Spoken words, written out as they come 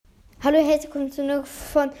Hallo, herzlich willkommen zurück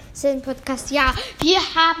von diesem Podcast. Ja, wir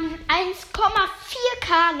haben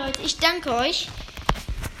 1,4K, Leute. Ich danke euch.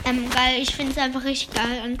 Weil ich finde es einfach richtig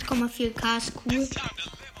geil. 1,4K ist cool.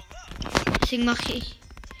 Deswegen mache ich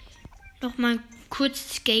nochmal ein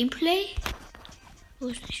kurzes Gameplay. Wo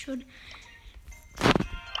ist ich schon?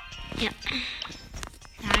 Ja.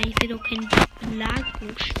 Ja, ich will doch kein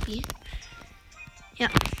Belagerungsspiel. Ja,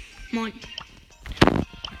 moin.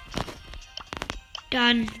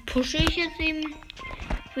 Dann pushe ich jetzt eben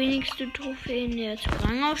wenigste Trophäen jetzt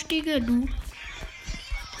Rangaufstiege. Du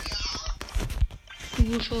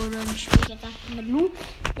schon oder nicht später mit Lu.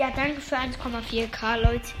 Ja, danke für 1,4K,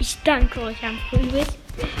 Leute. Ich danke euch am Frühstück.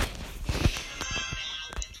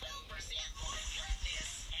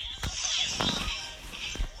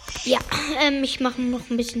 Ja, ich mache noch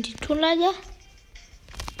ein bisschen die Tonleiter.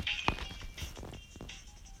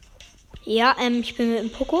 Ja, ich bin mit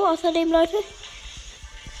dem Poco außerdem, Leute.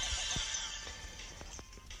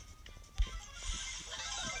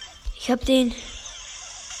 Ich habe den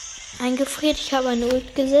eingefriert. Ich habe eine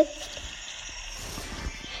Ult gesetzt.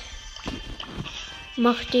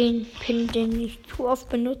 Mach den Pin, den ich zu oft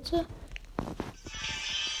benutze.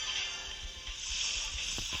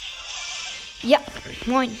 Ja,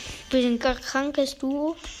 moin. Wir sind ein krankes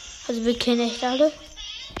Duo. Also wir kennen echt alle.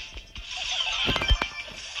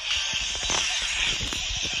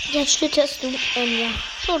 Jetzt schlitterst du. Ja,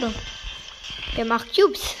 Solo. Wer macht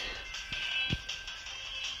Cubes?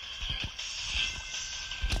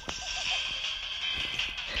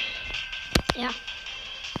 Ja.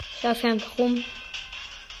 Ich laufe hier einfach rum.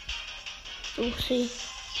 Such sie.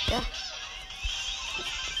 Ja.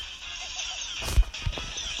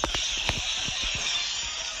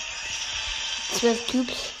 Zwölf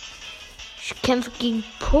Cubes. Ich kämpfe gegen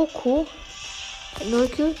Poco. 0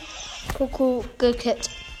 Cubes. Poco gekillt.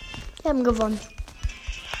 Wir haben gewonnen.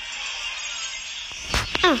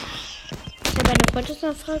 Ah. Ich habe eine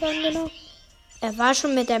Freundschaftsanfrage angenommen. Er war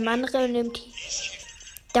schon mit einem anderen im Team.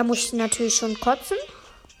 Da musste ich natürlich schon kotzen.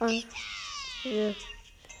 Und,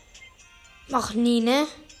 mach nie, ne?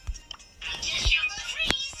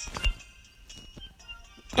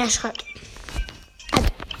 Er schreibt. Also,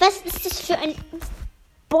 was ist das für ein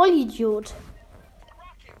Vollidiot?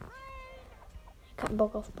 Kein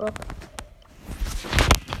Bock auf Bock.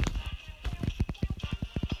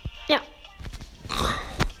 Ja.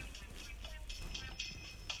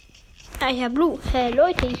 Ah, ich hab Blue. Hey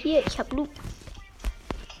Leute, hier, ich hab Blue.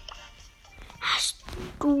 Hast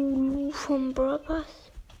du Blue vom Brothers?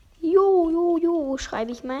 Jo,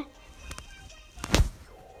 schreibe ich mal.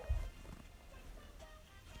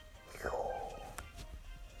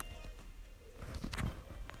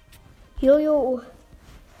 Jo.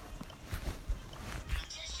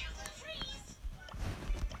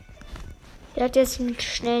 Der hat jetzt einen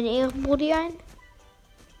schnellen Ehrenbrudi ein.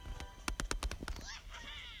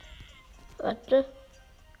 Warte.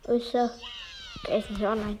 Wo ist er? Der ist nicht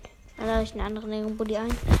online. Dann habe ich einen anderen Ehrenbrudi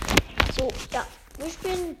ein. So, ja. Wir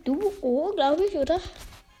spielen Duo, glaube ich, oder?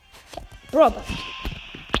 Ja, Robert.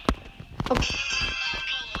 Okay.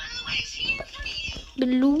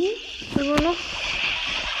 Blue. Immer noch.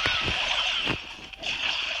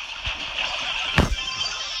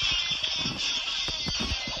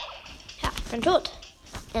 Ja, bin tot.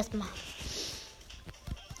 Erstmal.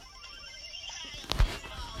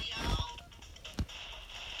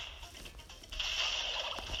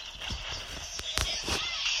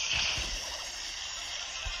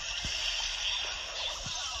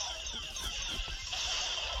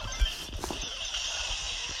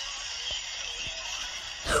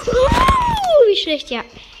 Wie schlecht, ja.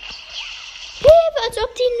 Als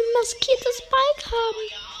ob die ein maskiertes Bike haben.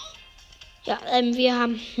 Ja, wir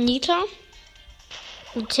haben Nita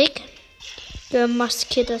und Tick. Wir haben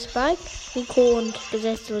maskiertes Bike, Rico und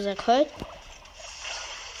gesetzloser Colt.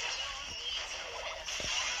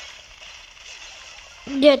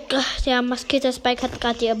 Der maskiertes Bike hat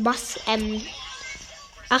gerade die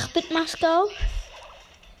 8-Bit-Maske auf.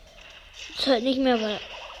 Ist halt nicht mehr, weil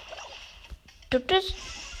tut das?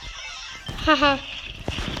 Haha.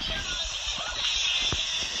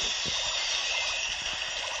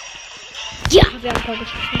 Ja, wir haben Tor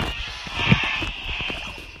geschossen.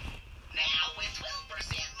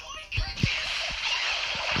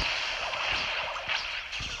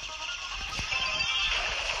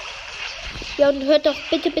 Ja, und hört doch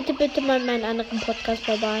bitte mal meinen anderen Podcast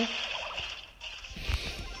vorbei.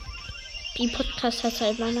 Die Podcast hat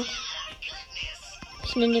halt mal noch.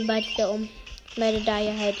 Ich nenne den beide wieder um. Weil da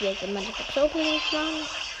ja halt jetzt immer die Box-Openings machen.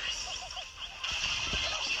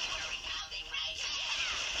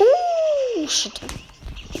 Shit.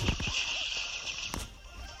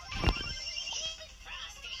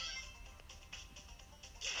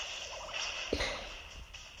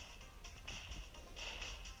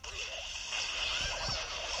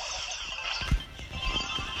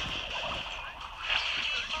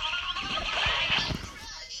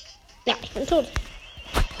 Ich bin tot.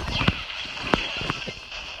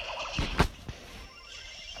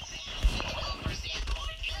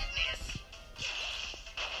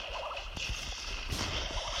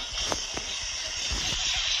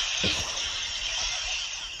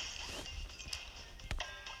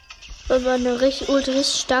 Wenn man eine richtig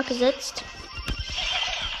stark gesetzt.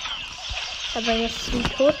 Aber jetzt ist sie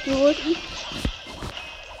tot, die Ulti.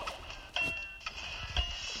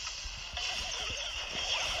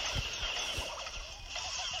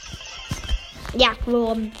 Ja,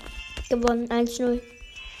 gewonnen. Gewonnen, 1-0.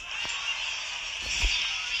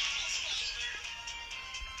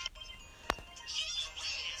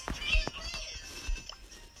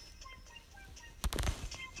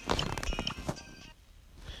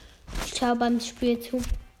 Ich schaue beim Spiel zu.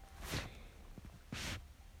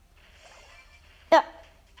 Ja.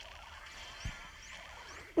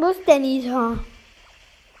 Wo ist der Nita?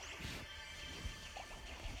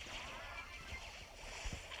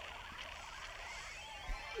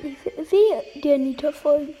 Ich will der Nita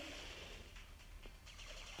folgen.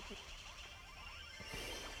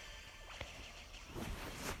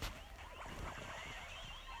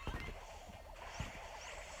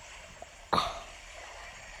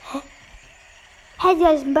 Hey,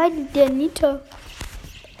 da sind beide der Nita.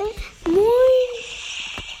 Moin.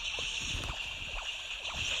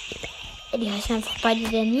 Die heißen einfach beide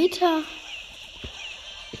der Nita.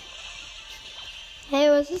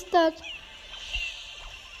 Hey, was ist das?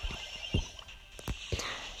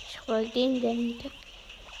 Ich wollte den der Nita.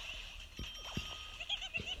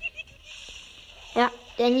 Ja,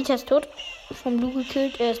 der Nita ist tot. Vom Lu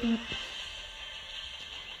gekillt. Er ist.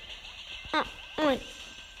 Moin.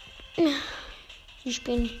 Die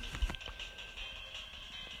spielen.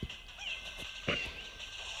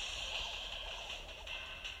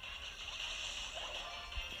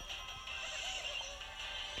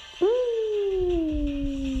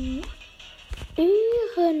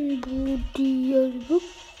 Ehrenbruder,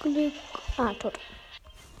 wirklich. Tot.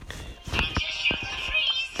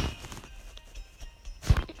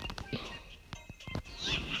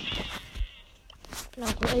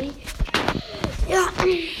 Ja,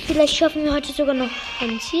 vielleicht schaffen wir heute sogar noch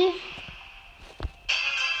ein Ziel.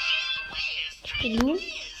 Ich bin Lu.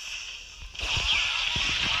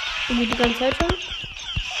 Und die ganze Zeit schon. Das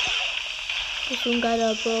ist so ein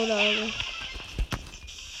geiler Brawler, also.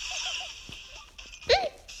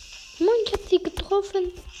 Mann, ich hab sie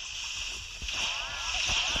getroffen.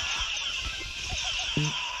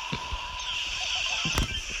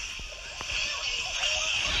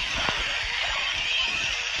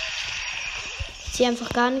 Ich sehe einfach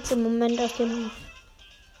gar nichts im Moment aus den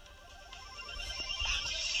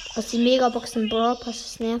Megaboxen Brawl Pass.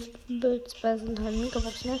 Das nervt. Bei sind halt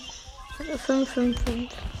Megaboxen, ne? Also 5.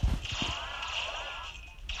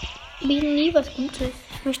 Bieten nie was Gutes.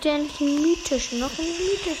 Ich möchte endlich einen mythischen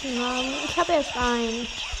haben. Ich habe erst einen.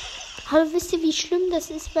 Aber wisst ihr, wie schlimm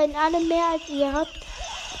das ist, wenn alle mehr als ihr habt?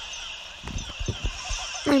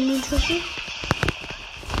 Ein mythischen.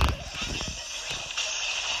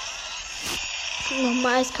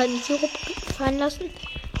 Nochmal eiskalten Sirup fallen lassen.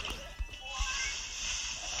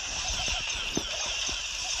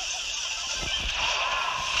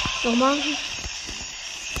 Nochmal.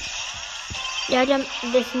 Ja, das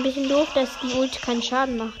ist ein bisschen doof, dass die Ult keinen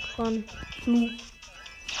Schaden macht von Lu.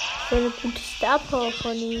 Das ist eine gute Star-Power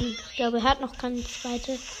von ihm. Ich glaube, er hat noch keine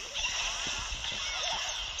zweite.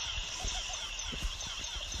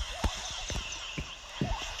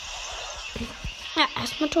 Ja,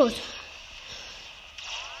 erstmal tot.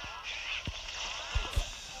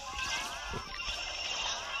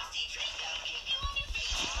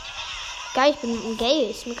 Geil, ich bin gay,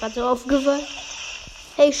 ist mir gerade so aufgefallen.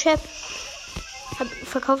 Hey Chef,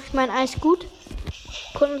 verkaufe ich mein Eis gut?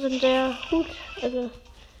 Kunden sind sehr gut. Also,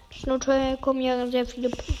 ist nur teuer, kommen ja sehr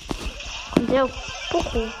viele. Kommt sehr auf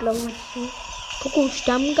Poco, glaube ich. Poco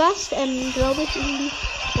Stammgast, glaube ich, irgendwie.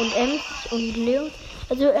 Und Ems und Leon.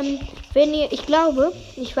 Also, wenn ihr, ich glaube,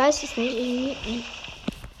 ich weiß es nicht, irgendwie,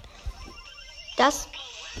 dass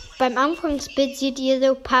beim Anfangsbild seht ihr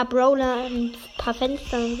so ein paar Brawler, ein paar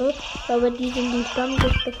Fenster und so. Ich glaube, die sind die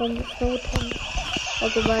Stammgäste von Snowtown.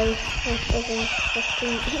 Also, weil, das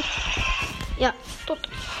Ding. Ja, dort.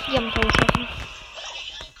 Die haben Tor geschossen.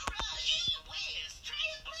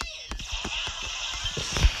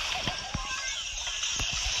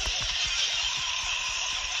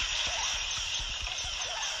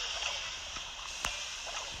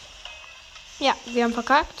 Ja, wir haben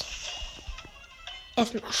verkackt.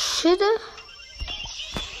 Erstmal Schütte.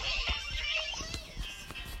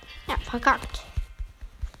 Ja, verkackt.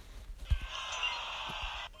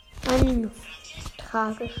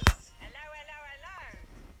 Tragisch.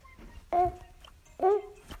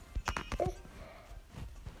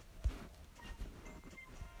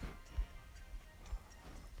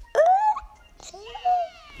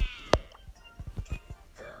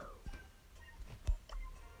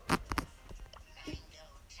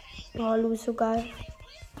 Oh, Lu ist so geil.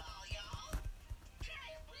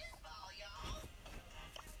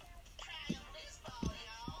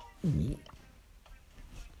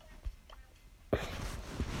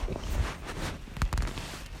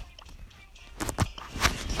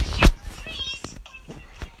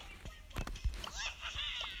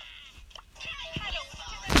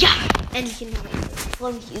 Ja, endlich in der Runde. Ich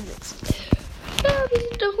freue mich übelst. Ja, wir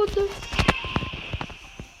sind da runter.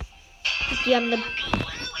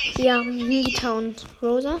 Die haben Nita und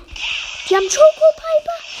Rosa. Die haben Choco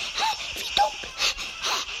Piper. Hä? Wie dumm.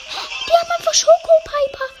 Die haben einfach Choco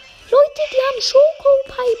Piper. Leute, die haben Choco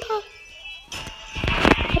Piper.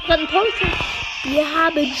 Ich hab grad einen Post. Wir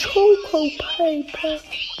haben Choco Piper.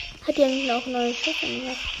 Hat die eigentlich auch neue Schiffe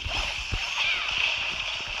gemacht?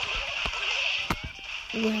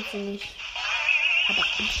 Nee, hat sie nicht. Aber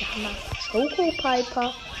ich habe Choco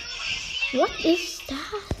Piper. Was ist das?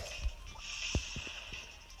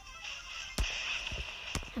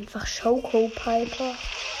 Einfach Choco Piper.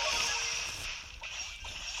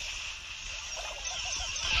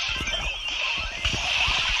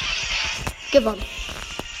 Gewonnen.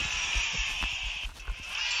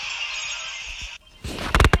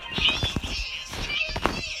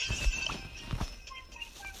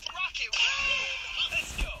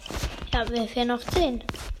 Ja, wir fehlen noch 10.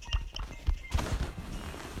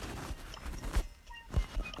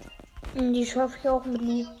 Und die schaffe ich auch mit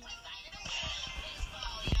Lu.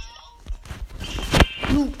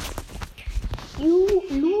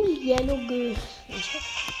 Lu, Yellow Girl. Ich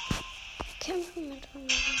kämpfe mit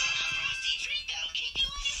anderen.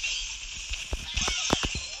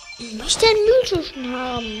 Ich möchte einen Mythischen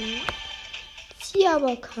haben. Sie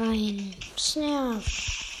aber keinen. Das nervt.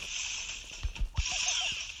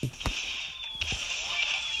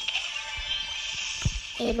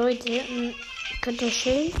 Ey Leute, könnt ihr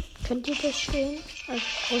chillen? Könnt ihr das chillen? Also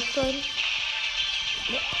aussteigen?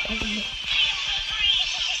 Ja, also nicht.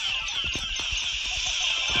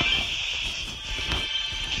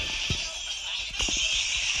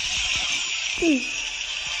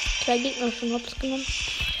 Zwei Gegner schon hops genommen.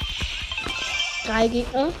 3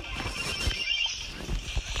 Gegner.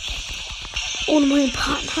 Ohne meinen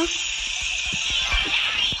Partner.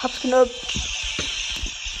 Hab's genommen.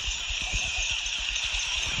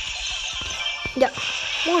 Ja,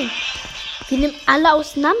 moin. Wir nehmen alle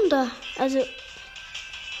auseinander. Also,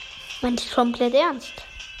 meint ich komplett ernst.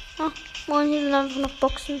 Ah, moin, hier sind einfach noch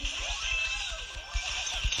Boxen.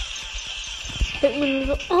 Denkt mir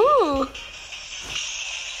nur so, oh.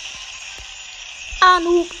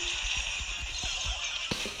 Anu.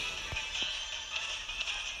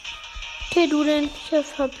 Okay, du denn?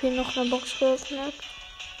 Ich hab hier noch eine Box geöffnet.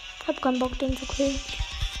 Hab keinen Bock, den zu killen.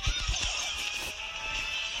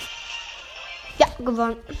 Ja,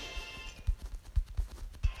 gewonnen.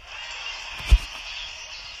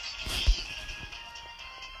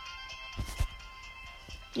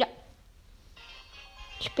 Ja.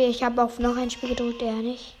 Ich habe auf noch ein Spiel gedrückt, der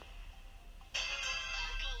nicht.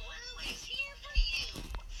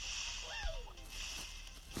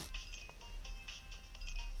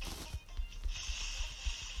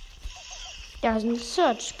 Da ist ein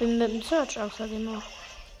Search. Ich bin mit dem Search außerdem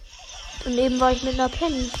auch. Und eben war ich mit einer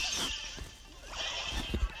Penny.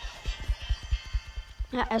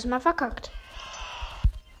 Ja, erstmal verkackt.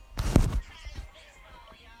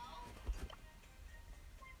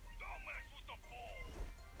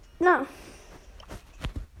 Na.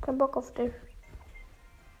 Kein Bock auf dich.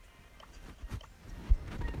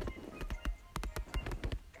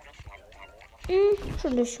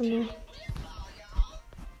 Schon nicht schon mehr.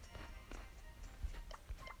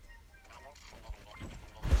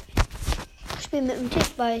 Ich spiele mit dem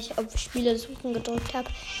Tipp, weil ich auf Spiele suchen gedrückt habe.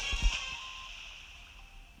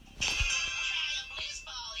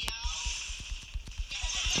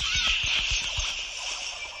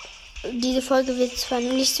 Diese Folge wird zwar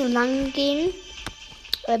nicht so lang gehen,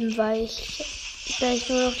 weil ich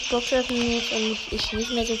nur noch die Box öffnen muss und ich nicht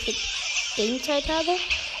mehr so viel Gamezeit habe.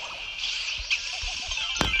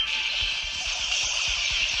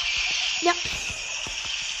 Ja.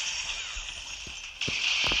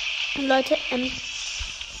 Und Leute, mein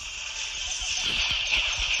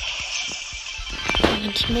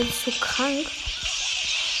Team ist so krank.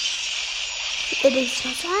 Ihr denkt so,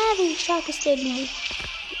 wie stark ist der Lu?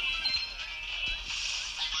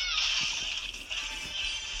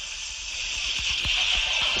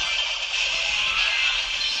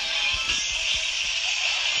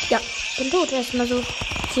 Ja, bin tot. Erstmal so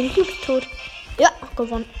 10 Cubes tot. Ja,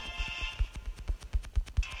 gewonnen.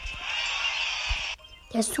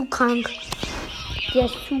 Der ist zu krank. Der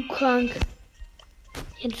ist zu krank.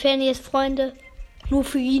 Ich entferne jetzt Freunde. Nur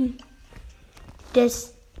für ihn. Der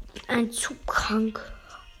ist ein zu krank.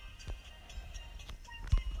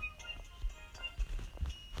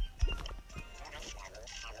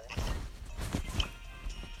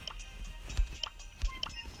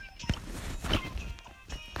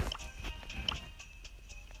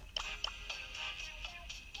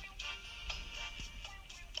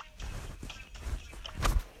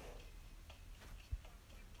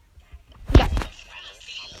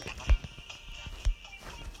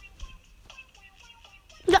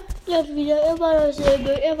 Ja, wieder, er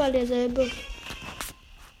war derselbe.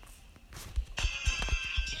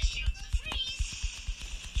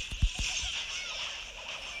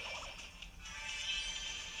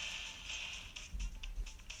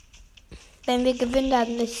 Wenn wir gewinnen,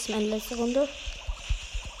 dann ist es meine letzte Runde.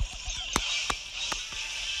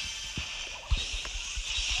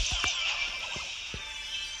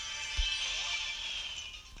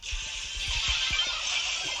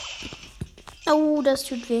 Oh, das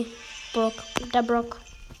tut weh. Brock.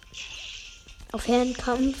 Auf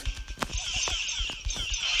Fernkampf.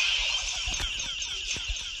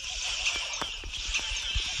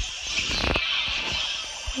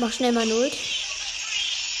 Mach schnell mal Ult.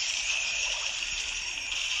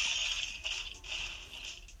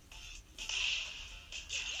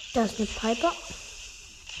 Da ist eine Piper.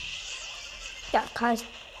 Ja, Karl ist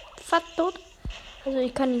fast tot. Also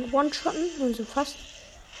ich kann ihn one-shotten, also fast.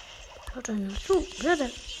 Schaut einer zu,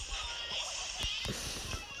 bitte.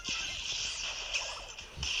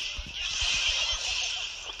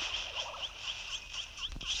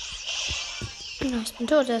 Ja, ich bin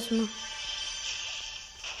tot erstmal.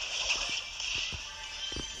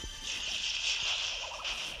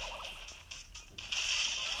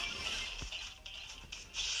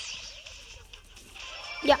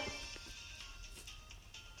 Ja.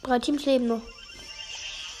 3 Teams leben noch.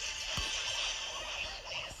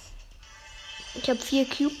 Ich habe 4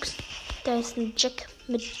 Cubes. Da ist ein Jack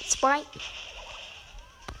mit 2.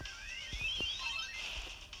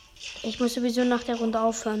 Ich muss sowieso nach der Runde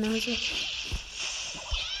aufhören. Also.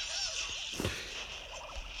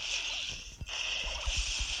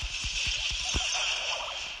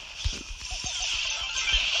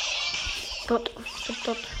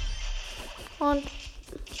 Tot. Und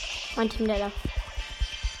mein Team leider.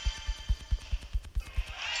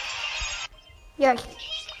 Ja,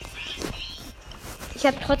 ich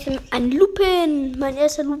habe trotzdem einen Lupin. Mein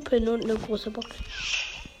erster Lupin und eine große Box.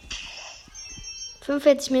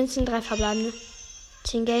 45 Münzen, 3 verbleibende.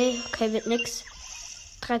 10 Geld, okay, wird nix.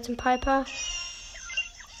 13 Piper.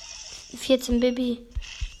 14 Bibi.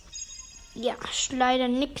 Ja, ist leider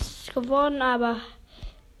nichts geworden, aber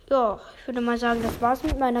ja, ich würde mal sagen, das war's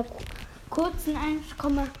mit meiner kurzen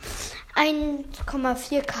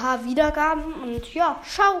 1,4K Wiedergaben. Und ja,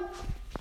 ciao.